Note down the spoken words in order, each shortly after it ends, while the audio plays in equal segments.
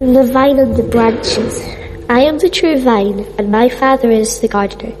The vine and the branches. I am the true vine, and my Father is the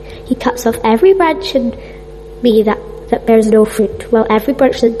gardener. He cuts off every branch in me that bears no fruit, while every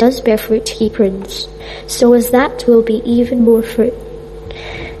branch that does bear fruit he prunes, so as that will be even more fruitful.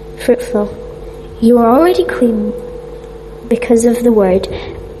 You are already clean because of the word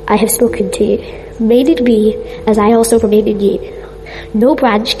I have spoken to you. Remain in me, as I also remain in you. No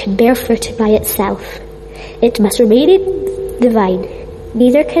branch can bear fruit by itself. It must remain in the vine.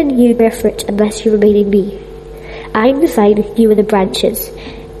 Neither can you bear fruit unless you remain in me. I am the vine, you are the branches.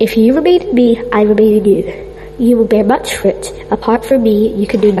 If you remain in me, I remain in you. You will bear much fruit. Apart from me, you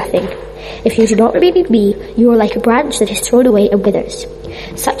can do nothing. If you do not remain in me, you are like a branch that is thrown away and withers.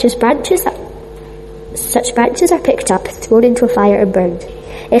 Such branches are picked up, thrown into a fire and burned.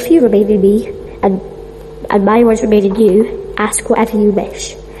 If you remain in me, and my words remain in you, ask whatever you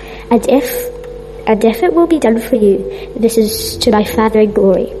wish. And if it will be done for you, this is to my Father in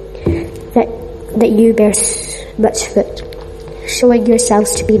glory, that you bear much fruit, showing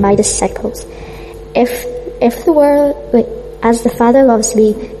yourselves to be my disciples. If the world, as the Father loves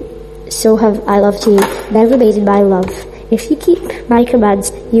me, so have I loved you, then remain in my love. If you keep my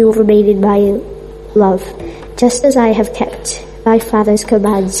commands, you will remain in my love, just as I have kept my Father's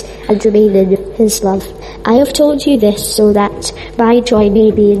commands and remain in his love. I have told you this so that my joy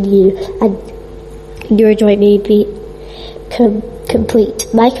may be in you and your joy may be complete.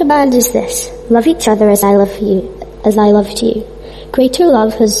 My command is this: love each other as I loved you. Greater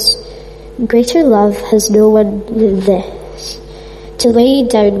love has no one than this, to lay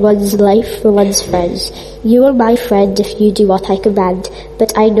down one's life for one's friends. You are my friend if you do what I command,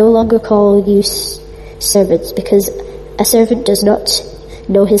 but I no longer call you servants, because a servant does not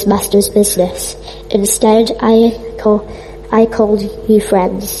know his master's business. Instead, I called you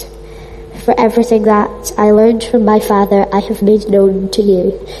friends. For everything that I learned from my Father I have made known to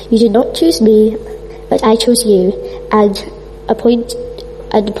you. You did not choose me, but I chose you, and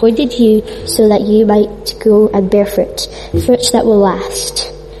appointed you so that you might go and bear fruit that will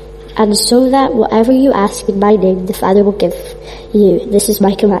last. And so that whatever you ask in my name, the Father will give you. This is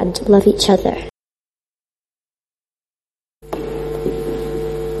my command: love each other.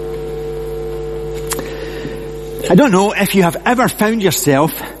 I don't know if you have ever found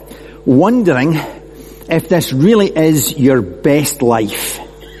yourself wondering if this really is your best life.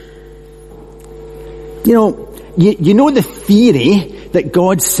 You know the theory that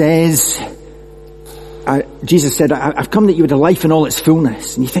God says, Jesus said, I've come that you would have life in all its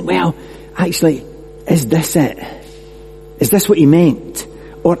fullness. And you think, well, actually, is this it? Is this what he meant?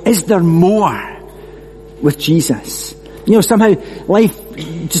 Or is there more with Jesus? Somehow life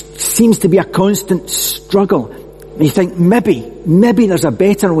just seems to be a constant struggle. And you think, maybe there's a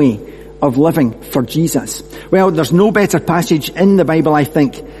better way of living for Jesus. Well, there's no better passage in the Bible, I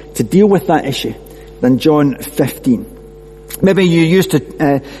think, to deal with that issue than John 15. Maybe you're used to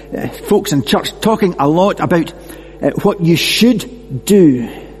folks in church talking a lot about what you should do,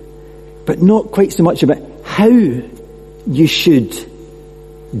 but not quite so much about how you should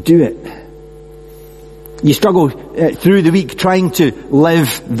do it. You struggle through the week trying to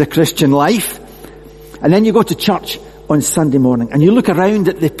live the Christian life, and then you go to church on Sunday morning and you look around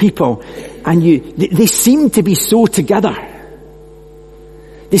at the people and they seem to be so together.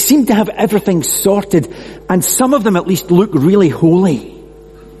 They seem to have everything sorted, and some of them at least look really holy.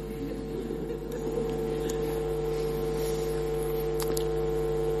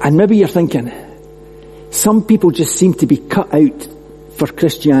 And maybe you're thinking, some people just seem to be cut out for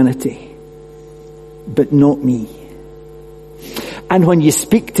Christianity, but not me. And when you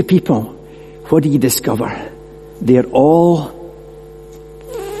speak to people, what do you discover? They're all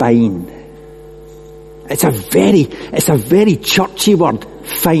fine. It's a very churchy word,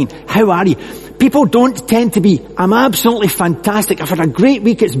 fine. How are you? People don't tend to be, I'm absolutely fantastic, I've had a great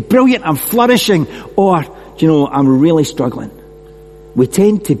week, it's brilliant, I'm flourishing, or, I'm really struggling. We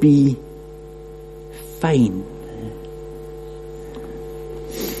tend to be fine.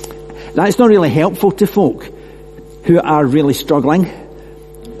 That's not really helpful to folk who are really struggling,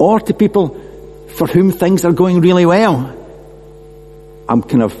 or to people for whom things are going really well. I'm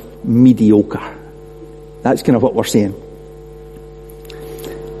kind of mediocre. That's kind of what we're saying.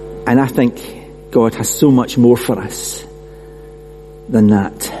 And I think God has so much more for us than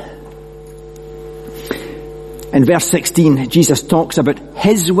that. In verse 16, Jesus talks about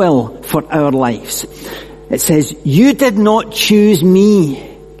his will for our lives. It says, you did not choose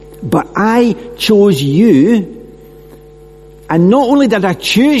me, but I chose you. And not only did I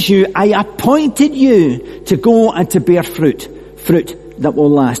choose you, I appointed you to go and to bear fruit that will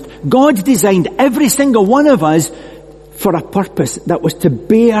last. God designed every single one of us for a purpose that was to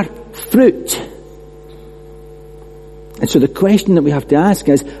bear fruit. And so the question that we have to ask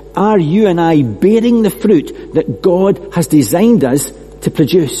is, are you and I bearing the fruit that God has designed us to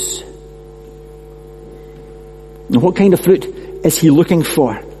produce? And what kind of fruit is he looking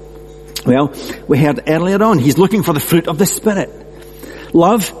for? Well, we heard earlier on, he's looking for the fruit of the Spirit.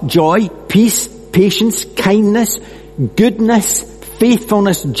 Love, joy, peace, patience, kindness, goodness,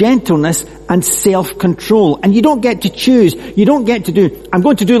 faithfulness, gentleness, and self-control. And you don't get to choose. You don't get to do, I'm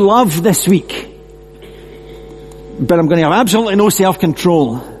going to do love this week, but I'm going to have absolutely no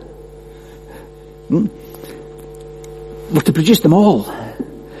self-control. We're to produce them all.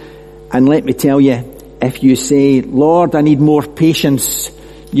 And let me tell you, if you say, Lord, I need more patience,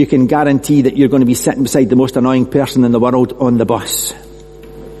 you can guarantee that you're going to be sitting beside the most annoying person in the world on the bus.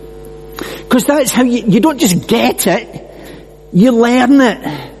 Because that's how you don't just get it, you learn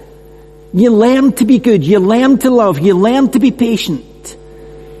it. You learn to be good, you learn to love, you learn to be patient.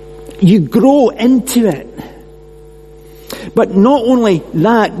 You grow into it. But not only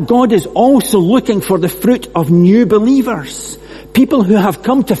that, God is also looking for the fruit of new believers. People who have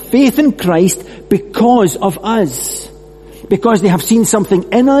come to faith in Christ because of us. Because they have seen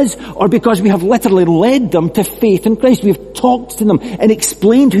something in us, or because we have literally led them to faith in Christ. We've talked to them and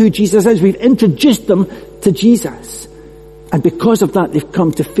explained who Jesus is. We've introduced them to Jesus. And because of that, they've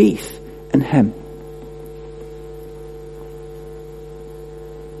come to faith in him.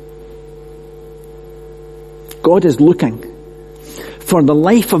 God is looking for the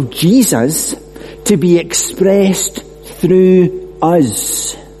life of Jesus to be expressed through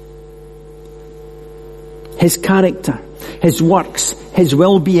us. His character, his works, his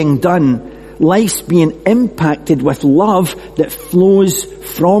will being done, life's being impacted with love that flows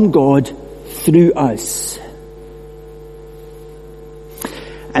from God through us.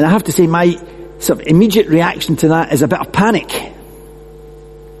 And I have to say, my sort of immediate reaction to that is a bit of panic.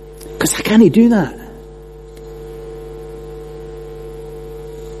 Because I can't do that.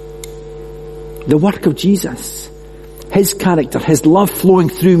 The work of Jesus, his character, his love flowing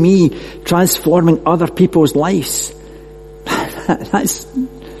through me, transforming other people's lives. That's,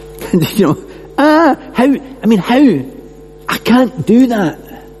 how? I can't do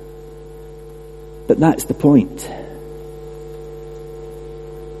that. But that's the point.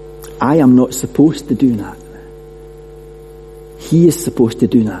 I am not supposed to do that. He is supposed to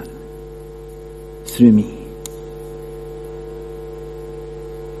do that through me.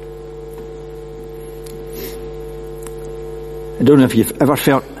 I don't know if you've ever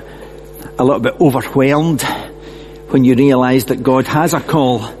felt a little bit overwhelmed when you realise that God has a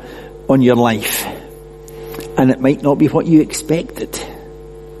call on your life and it might not be what you expected.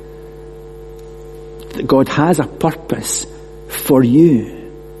 That God has a purpose for you.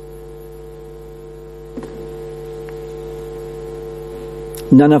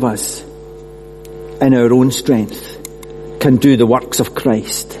 None of us in our own strength can do the works of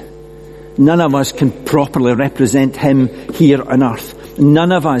Christ. None of us can properly represent him here on earth.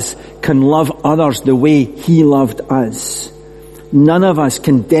 None of us can love others the way he loved us. None of us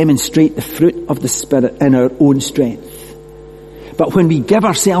can demonstrate the fruit of the Spirit in our own strength. But when we give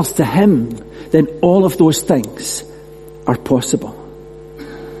ourselves to him, then all of those things are possible.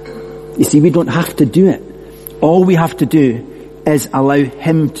 You see, we don't have to do it. All we have to do is allow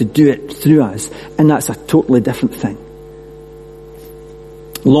him to do it through us. And that's a totally different thing.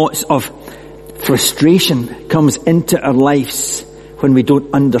 Lots of frustration comes into our lives when we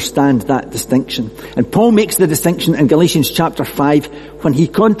don't understand that distinction. And Paul makes the distinction in Galatians chapter 5 when he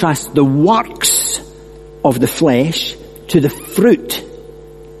contrasts the works of the flesh to the fruit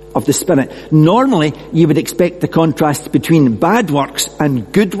of the Spirit. Normally, you would expect the contrast between bad works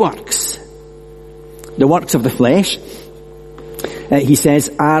and good works. The works of the flesh, he says,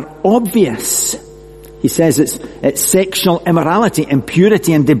 are obvious. He says it's sexual immorality,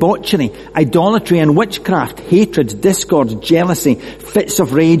 impurity and debauchery, idolatry and witchcraft, hatred, discord, jealousy, fits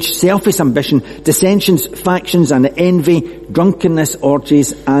of rage, selfish ambition, dissensions, factions and envy, drunkenness,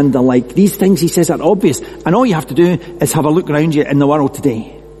 orgies and the like. These things, he says, are obvious. And all you have to do is have a look around you in the world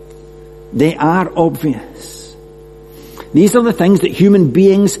today. They are obvious. These are the things that human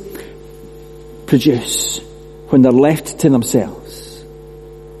beings produce when they're left to themselves.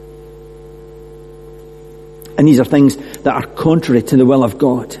 And these are things that are contrary to the will of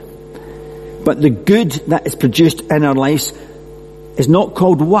God. But the good that is produced in our lives is not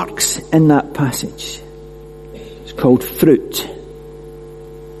called works in that passage. It's called fruit.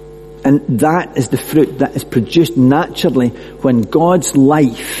 And that is the fruit that is produced naturally when God's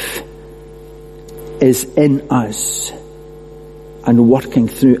life is in us and working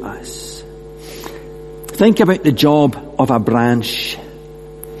through us. Think about the job of a branch.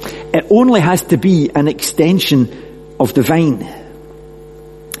 It only has to be an extension of the vine.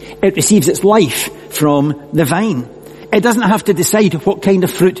 It receives its life from the vine. It doesn't have to decide what kind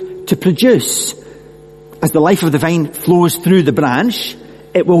of fruit to produce. As the life of the vine flows through the branch,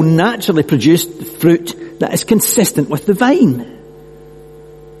 it will naturally produce fruit that is consistent with the vine.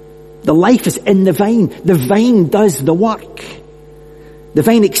 The life is in the vine. The vine does the work. The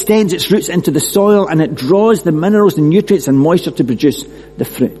vine extends its roots into the soil and it draws the minerals and nutrients and moisture to produce the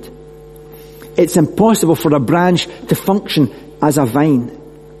fruit. It's impossible for a branch to function as a vine.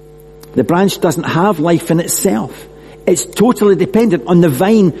 The branch doesn't have life in itself. It's totally dependent on the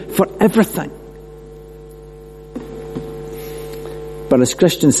vine for everything. But as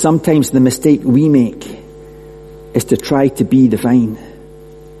Christians, sometimes the mistake we make is to try to be the vine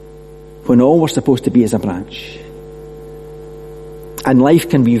when all we're supposed to be is a branch. And life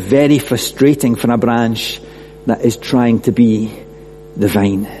can be very frustrating for a branch that is trying to be the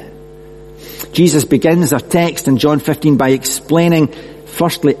vine. Jesus begins our text in John 15 by explaining,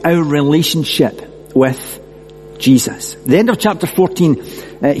 firstly, our relationship with Jesus. At the end of chapter 14,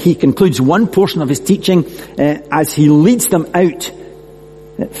 he concludes one portion of his teaching as he leads them out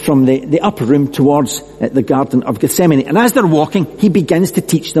from the upper room towards the Garden of Gethsemane. And as they're walking, he begins to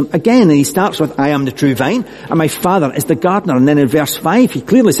teach them again. And he starts with, I am the true vine, and my Father is the gardener. And then in verse 5, he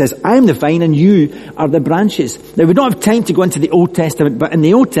clearly says, I am the vine, and you are the branches. Now, we don't have time to go into the Old Testament, but in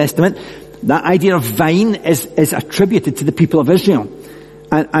the Old Testament, that idea of vine is attributed to the people of Israel.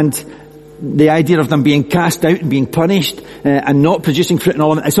 And the idea of them being cast out and being punished and not producing fruit and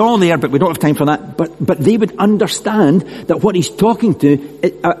all of it, it's all there, but we don't have time for that. But they would understand that what he's talking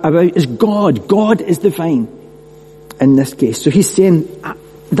about is God. God is the vine in this case. So he's saying,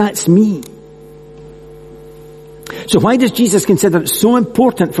 that's me. So why does Jesus consider it so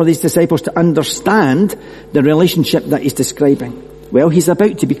important for these disciples to understand the relationship that he's describing? Well, he's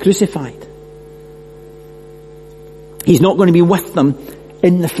about to be crucified. He's not going to be with them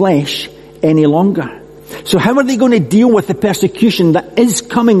in the flesh any longer. So how are they going to deal with the persecution that is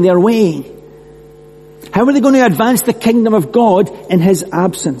coming their way? How are they going to advance the kingdom of God in his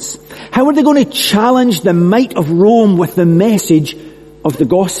absence? How are they going to challenge the might of Rome with the message of the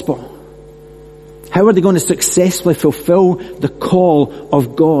gospel? How are they going to successfully fulfill the call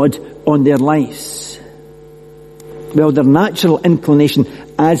of God on their lives? Well, their natural inclination,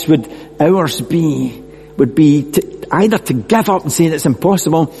 as would ours be, would be to either to give up and say that it's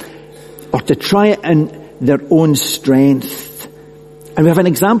impossible, or to try it in their own strength. And we have an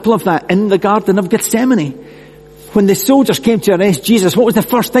example of that in the Garden of Gethsemane. When the soldiers came to arrest Jesus, what was the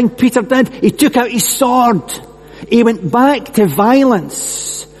first thing Peter did? He took out his sword. He went back to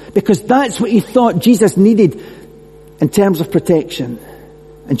violence, because that's what he thought Jesus needed in terms of protection.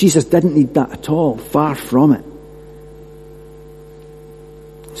 And Jesus didn't need that at all, far from it.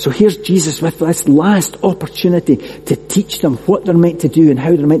 So here's Jesus with this last opportunity to teach them what they're meant to do and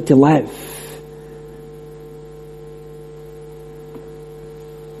how they're meant to live.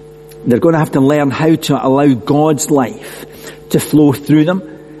 They're going to have to learn how to allow God's life to flow through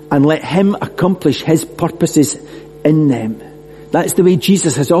them and let him accomplish his purposes in them. That's the way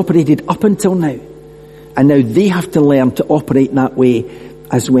Jesus has operated up until now. And now they have to learn to operate that way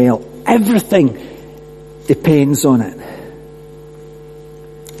as well. Everything depends on it.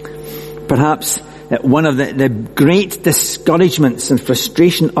 Perhaps one of the great discouragements and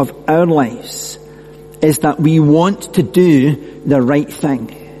frustration of our lives is that we want to do the right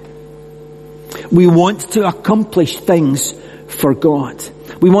thing. We want to accomplish things for God.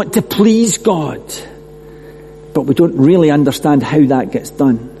 We want to please God. But we don't really understand how that gets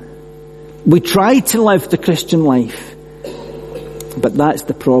done. We try to live the Christian life, but that's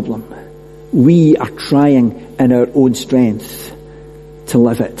the problem. We are trying in our own strength to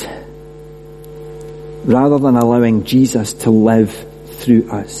live it, rather than allowing Jesus to live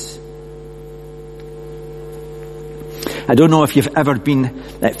through us. I don't know if you've ever been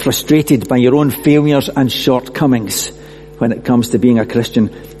frustrated by your own failures and shortcomings when it comes to being a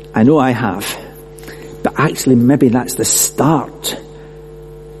Christian. I know I have. But actually, maybe that's the start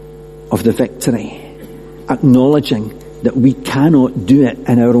of the victory. Acknowledging that we cannot do it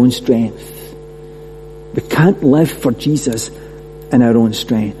in our own strength. We can't live for Jesus in our own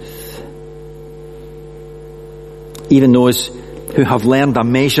strength. Even those who have learned a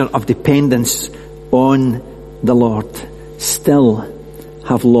measure of dependence on the Lord still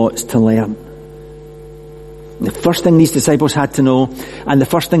have lots to learn. The first thing these disciples had to know, and the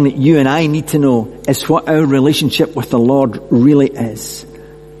first thing that you and I need to know, is what our relationship with the Lord really is.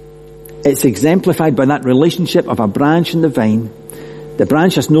 It's exemplified by that relationship of a branch and the vine, The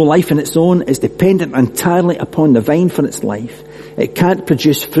branch has no life in its own, is dependent entirely upon the vine for its life. It can't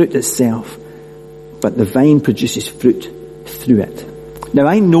produce fruit itself, but the vine produces fruit through it. Now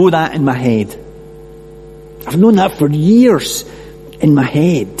I know that in my head. I've known that for years in my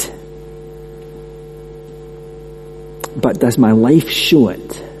head. But does my life show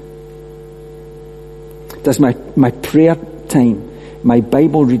it? Does my prayer time, my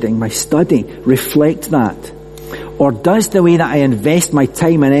Bible reading, my study reflect that? Or does the way that I invest my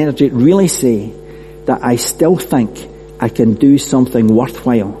time and energy really say that I still think I can do something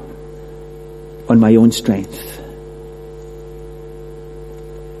worthwhile on my own strength?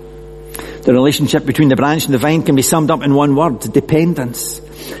 The relationship between the branch and the vine can be summed up in one word: dependence.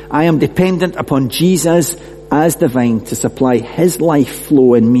 I am dependent upon Jesus as the vine to supply his life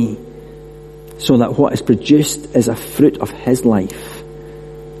flow in me, so that what is produced is a fruit of his life,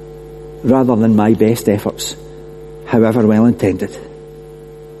 rather than my best efforts, however well intended.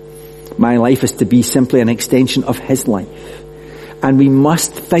 My life is to be simply an extension of his life. And we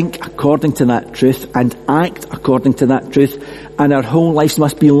must think according to that truth and act according to that truth, and our whole lives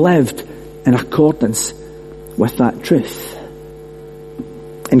must be lived in accordance with that truth.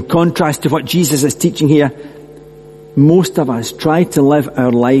 In contrast to what Jesus is teaching here, most of us try to live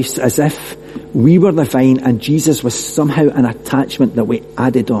our lives as if we were the vine and Jesus was somehow an attachment that we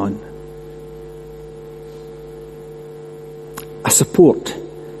added on. A support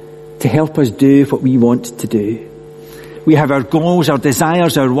to help us do what we want to do. We have our goals, our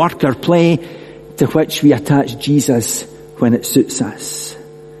desires, our work, our play, to which we attach Jesus when it suits us.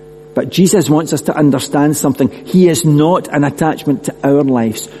 But Jesus wants us to understand something. He is not an attachment to our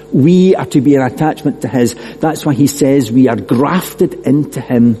lives. We are to be an attachment to his. That's why he says we are grafted into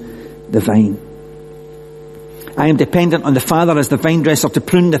him, the vine. I am dependent on the Father as the vine dresser to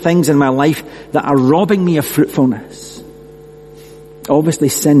prune the things in my life that are robbing me of fruitfulness. Obviously,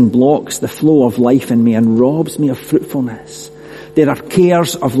 sin blocks the flow of life in me and robs me of fruitfulness. There are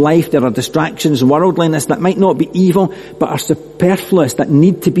cares of life, there are distractions, worldliness that might not be evil, but are superfluous, that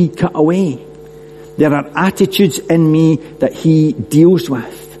need to be cut away. There are attitudes in me that he deals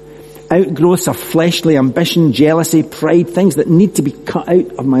with. Outgrowths of fleshly ambition, jealousy, pride, things that need to be cut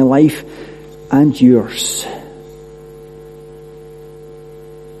out of my life and yours.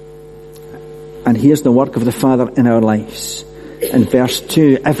 And here's the work of the Father in our lives. In verse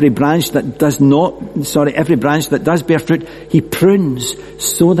 2, every branch that does bear fruit, he prunes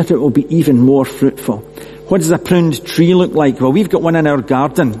so that it will be even more fruitful. What does a pruned tree look like? Well, we've got one in our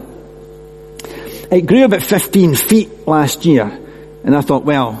garden. It grew about 15 feet last year, and I thought,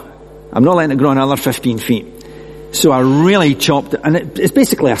 well, I'm not letting it grow another 15 feet. So I really chopped it, and it's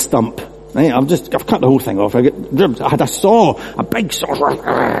basically a stump. Right? I've cut the whole thing off. I had a saw, a big saw.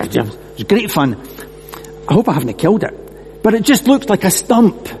 It was great fun. I hope I haven't killed it. But it just looked like a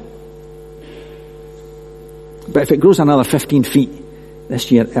stump. But if it grows another 15 feet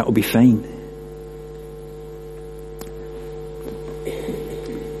this year, it'll be fine.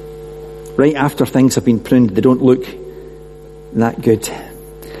 Right after things have been pruned, they don't look that good.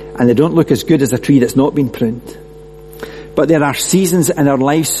 And they don't look as good as a tree that's not been pruned. But there are seasons in our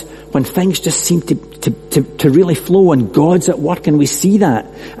lives when things just seem to really flow, and God's at work, and we see that,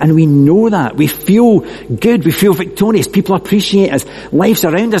 and we know that. We feel good, we feel victorious, people appreciate us, lives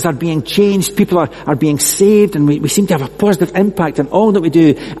around us are being changed, people are being saved, and we seem to have a positive impact on all that we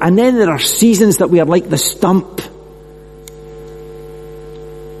do. And then there are seasons that we are like the stump,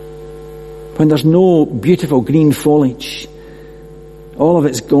 when there's no beautiful green foliage. All of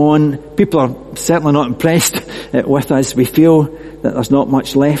it's gone. People are certainly not impressed with us. We feel that there's not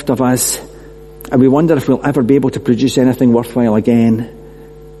much left of us, and we wonder if we'll ever be able to produce anything worthwhile again.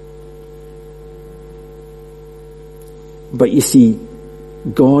 But you see,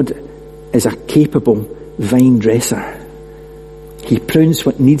 God is a capable vine dresser. He prunes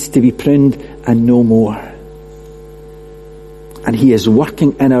what needs to be pruned and no more. And he is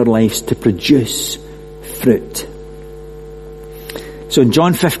working in our lives to produce fruit. So in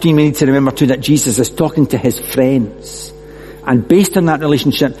John 15, we need to remember too that Jesus is talking to his friends. And based on that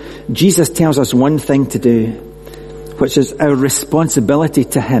relationship, Jesus tells us one thing to do, which is our responsibility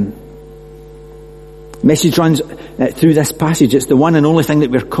to him. The message runs through this passage. It's the one and only thing that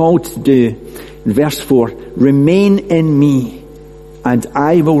we're called to do. In verse 4, remain in me, and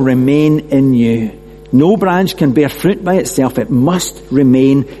I will remain in you. No branch can bear fruit by itself. It must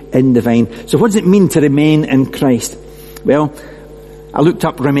remain in the vine. So what does it mean to remain in Christ? Well, I looked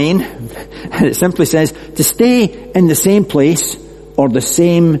up remain, and it simply says to stay in the same place or the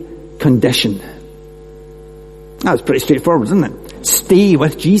same condition. That's pretty straightforward, isn't it? Stay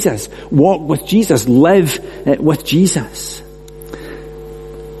with Jesus. Walk with Jesus. Live with Jesus.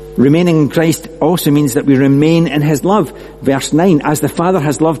 Remaining in Christ also means that we remain in his love. Verse 9, as the Father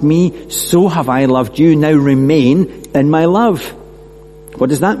has loved me, so have I loved you. Now remain in my love. What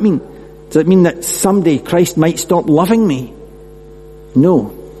does that mean? Does it mean that someday Christ might stop loving me?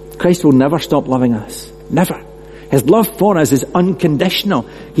 No. Christ will never stop loving us. Never. His love for us is unconditional.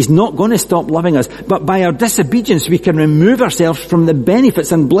 He's not going to stop loving us. But by our disobedience, we can remove ourselves from the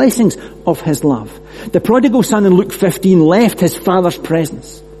benefits and blessings of his love. The prodigal son in Luke 15 left his father's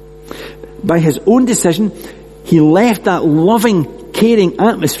presence. By his own decision, he left that loving, caring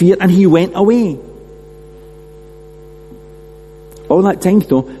atmosphere and he went away. All that time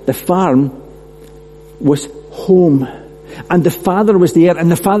though, the farm was home. And the father was there and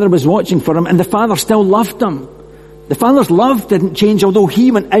the father was watching for him and the father still loved him. The father's love didn't change although he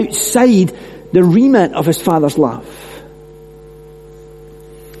went outside the remit of his father's love.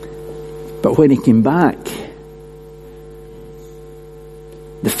 But when he came back,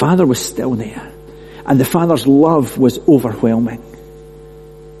 the father was still there. And the father's love was overwhelming.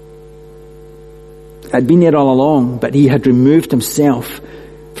 I'd been there all along, but he had removed himself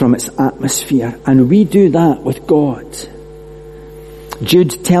from its atmosphere. And we do that with God.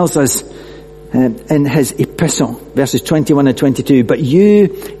 Jude tells us in his epistle, verses 21 and 22, but you,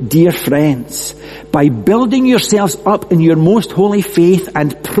 dear friends, by building yourselves up in your most holy faith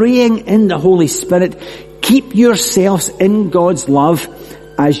and praying in the Holy Spirit, keep yourselves in God's love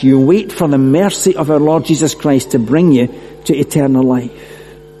as you wait for the mercy of our Lord Jesus Christ to bring you to eternal life.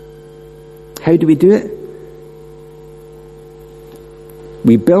 How do we do it?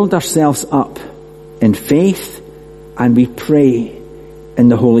 We build ourselves up in faith and we pray in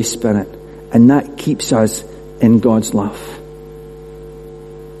the Holy Spirit. And that keeps us in God's love.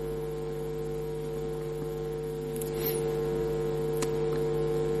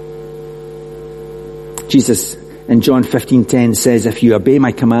 Jesus in John 15:10 says, if you obey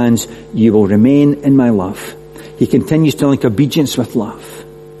my commands, you will remain in my love. He continues to link obedience with love.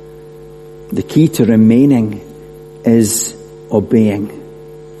 The key to remaining is obeying.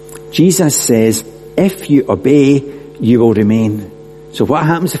 Jesus says, if you obey, you will remain. So what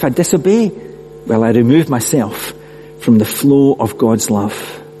happens if I disobey? Well, I remove myself from the flow of God's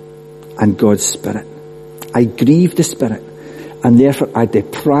love and God's Spirit. I grieve the Spirit, and therefore I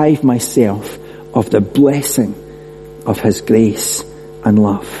deprive myself of the blessing of his grace and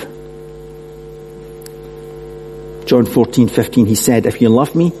love. John 14:15, he said, if you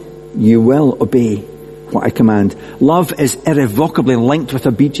love me, you will obey what I command. Love is irrevocably linked with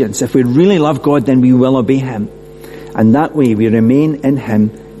obedience. If we really love God, then we will obey him. And that way we remain in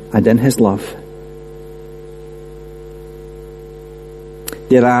him and in his love.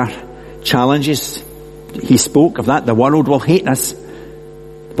 There are challenges. He spoke of that. The world will hate us.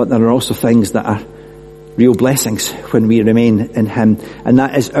 But there are also things that are real blessings when we remain in him. And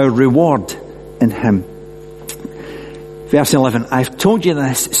that is our reward in him. Verse 11, I've told you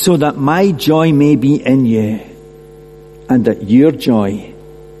this so that my joy may be in you and that your joy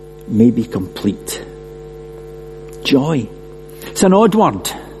may be complete. Joy. It's an odd word.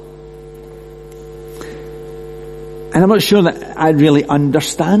 And I'm not sure that I really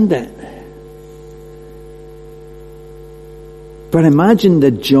understand it. But imagine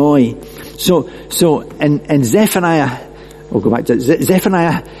the joy. So in Zephaniah, we'll go back to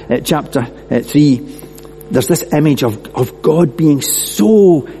Zephaniah chapter 3, there's this image of God being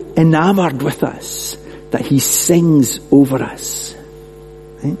so enamored with us that he sings over us.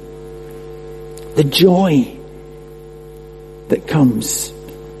 Right? The joy that comes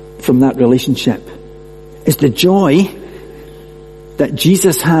from that relationship is the joy that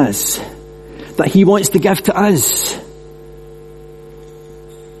Jesus has, that he wants to give to us.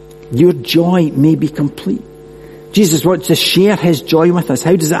 Your joy may be complete. Jesus wants to share his joy with us.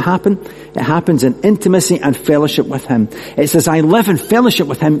 How does it happen? It happens in intimacy and fellowship with him. It says, I live in fellowship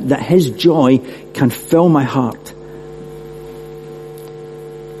with him that his joy can fill my heart.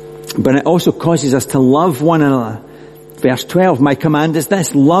 But it also causes us to love one another. Verse 12, my command is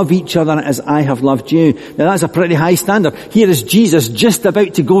this, love each other as I have loved you. Now that's a pretty high standard. Here is Jesus just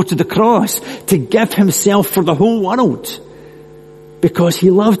about to go to the cross to give himself for the whole world because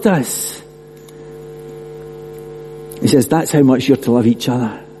he loved us. He says, that's how much you're to love each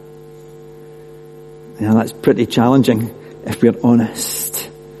other. Now that's pretty challenging if we're honest.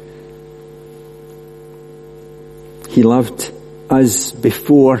 He loved us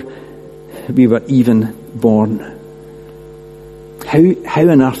before we were even born. How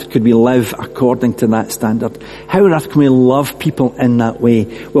on earth could we live according to that standard? How on earth can we love people in that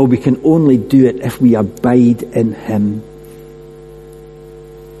way? Well, we can only do it if we abide in him.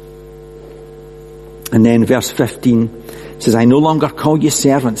 And then verse 15 It says, I no longer call you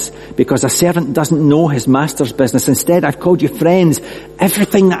servants, because a servant doesn't know his master's business. Instead, I've called you friends.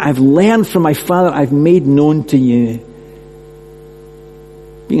 Everything that I've learned from my Father, I've made known to you.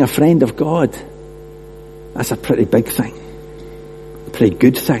 Being a friend of God, that's a pretty big thing. A pretty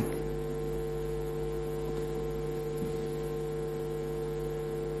good thing.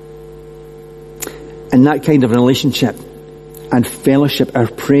 In that kind of relationship and fellowship, our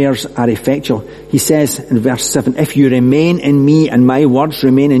prayers are effectual. He says in verse 7, if you remain in me and my words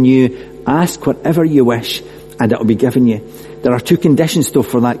remain in you, ask whatever you wish and it will be given you. There are two conditions though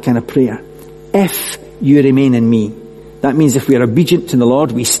for that kind of prayer. If you remain in me. That means if we are obedient to the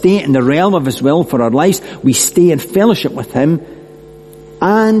Lord, we stay in the realm of His will for our lives, we stay in fellowship with Him,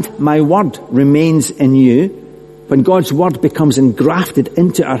 and my word remains in you. When God's word becomes engrafted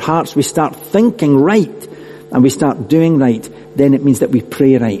into our hearts, we start thinking right and we start doing right. Then it means that we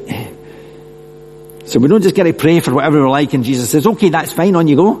pray right. So we don't just get to pray for whatever we like and Jesus says, okay, that's fine, on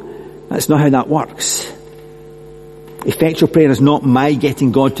you go. That's not how that works. Effectual prayer is not my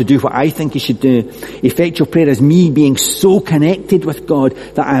getting God to do what I think He should do. Effectual prayer is me being so connected with God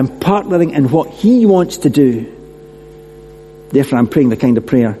that I am partnering in what He wants to do. Therefore I'm praying the kind of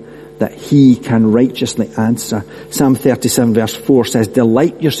prayer that He can righteously answer. Psalm 37 verse 4 says,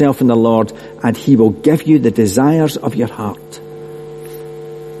 delight yourself in the Lord and He will give you the desires of your heart.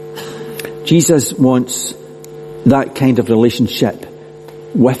 Jesus wants that kind of relationship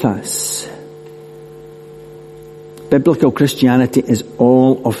with us. Biblical Christianity is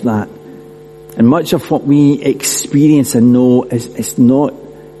all of that. And much of what we experience and know is not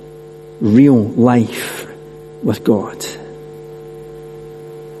real life with God.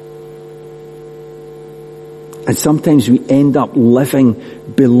 And sometimes we end up living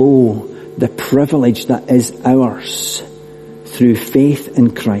below the privilege that is ours through faith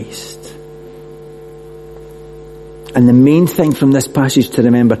in Christ. And the main thing from this passage to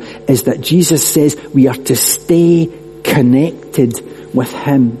remember is that Jesus says we are to stay connected with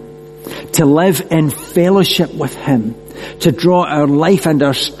Him, to live in fellowship with Him, to draw our life and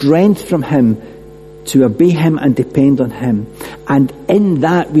our strength from Him, to obey Him and depend on Him. And in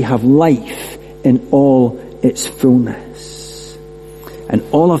that we have life in all its fullness. And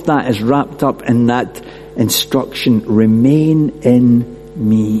all of that is wrapped up in that instruction, remain in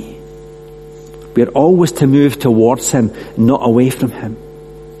me. We are always to move towards Him, not away from Him.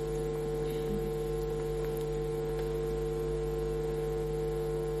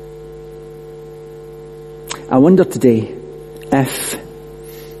 I wonder today if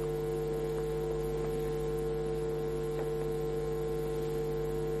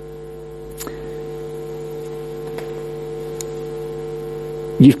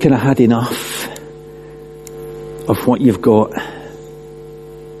you've kind of had enough of what you've got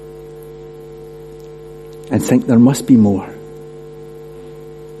and think there must be more.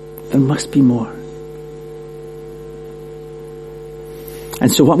 There must be more.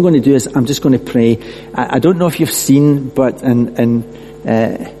 And so what I'm going to do is I'm just going to pray. I don't know if you've seen, but in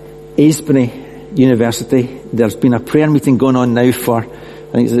Aysbury University, there's been a prayer meeting going on now for,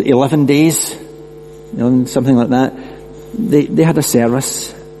 I think it's 11 days, something like that. They had a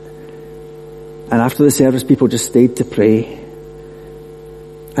service. And after the service, people just stayed to pray.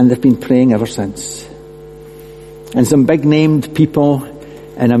 And they've been praying ever since. And some big named people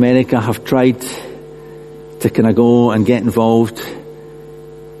in America have tried to kind of go and get involved.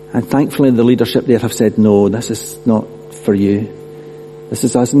 And thankfully the leadership there have said, no, this is not for you. This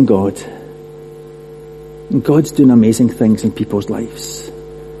is us and God. And God's doing amazing things in people's lives.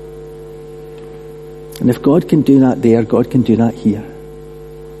 And if God can do that there, God can do that here.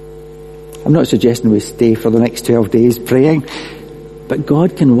 I'm not suggesting we stay for the next 12 days praying, but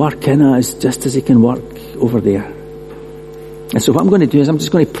God can work in us just as He can work over there. And so what I'm going to do is I'm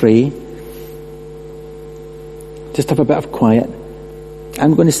just going to pray. Just have a bit of quiet.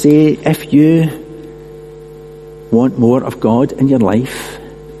 I'm going to say, if you want more of God in your life,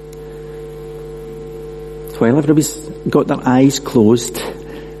 while everybody's got their eyes closed,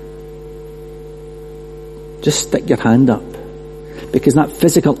 just stick your hand up. Because that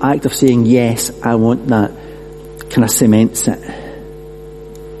physical act of saying, yes, I want that, kind of cements it.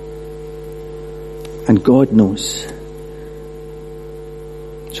 And God knows.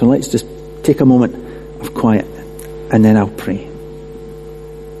 So let's just take a moment of quiet and then I'll pray.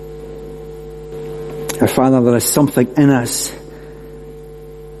 Our Father, there is something in us.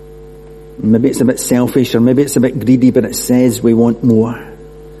 Maybe it's a bit selfish or maybe it's a bit greedy, but it says we want more.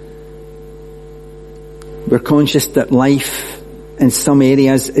 We're conscious that life in some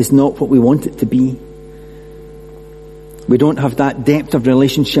areas is not what we want it to be. We don't have that depth of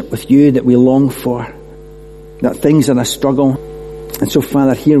relationship with you that we long for. that things are a struggle. And so,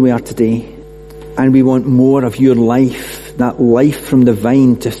 Father, here we are today, and we want more of your life, that life from the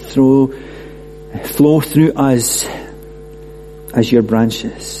vine to flow through us as your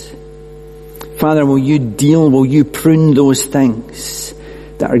branches. Father, will you prune those things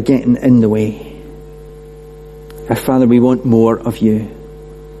that are getting in the way? Father, we want more of you.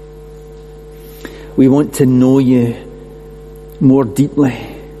 We want to know you more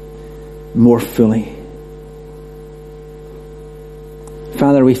deeply, more fully.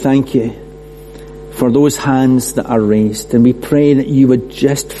 Father, we thank you for those hands that are raised, and we pray that you would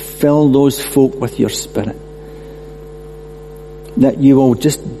just fill those folk with your Spirit. That you will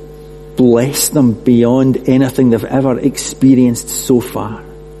just bless them beyond anything they've ever experienced so far.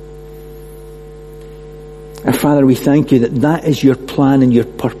 And Father, we thank you that is your plan and your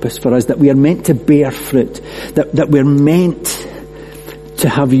purpose for us, that we are meant to bear fruit, that we're meant to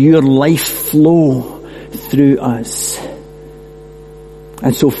have your life flow through us.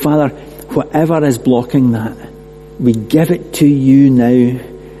 And so, Father, whatever is blocking that, we give it to you now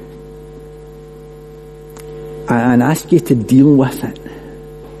and ask you to deal with it,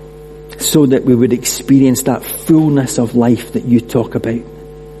 so that we would experience that fullness of life that you talk about.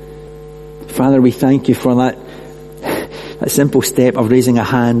 Father, we thank you for that simple step of raising a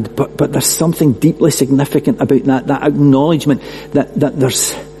hand, but there's something deeply significant about that acknowledgement that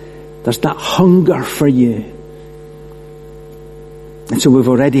there's that hunger for you. And so we've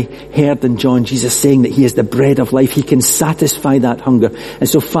already heard in John Jesus saying that he is the bread of life. He can satisfy that hunger. And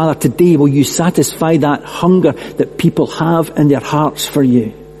so, Father, today will you satisfy that hunger that people have in their hearts for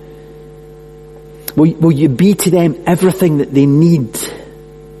you? Will you be to them everything that they need?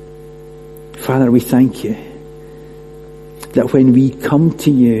 Father, we thank you that when we come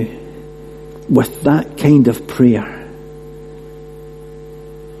to you with that kind of prayer,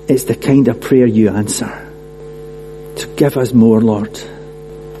 it's the kind of prayer you answer. So give us more, Lord.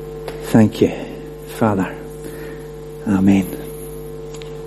 Thank you, Father. Amen.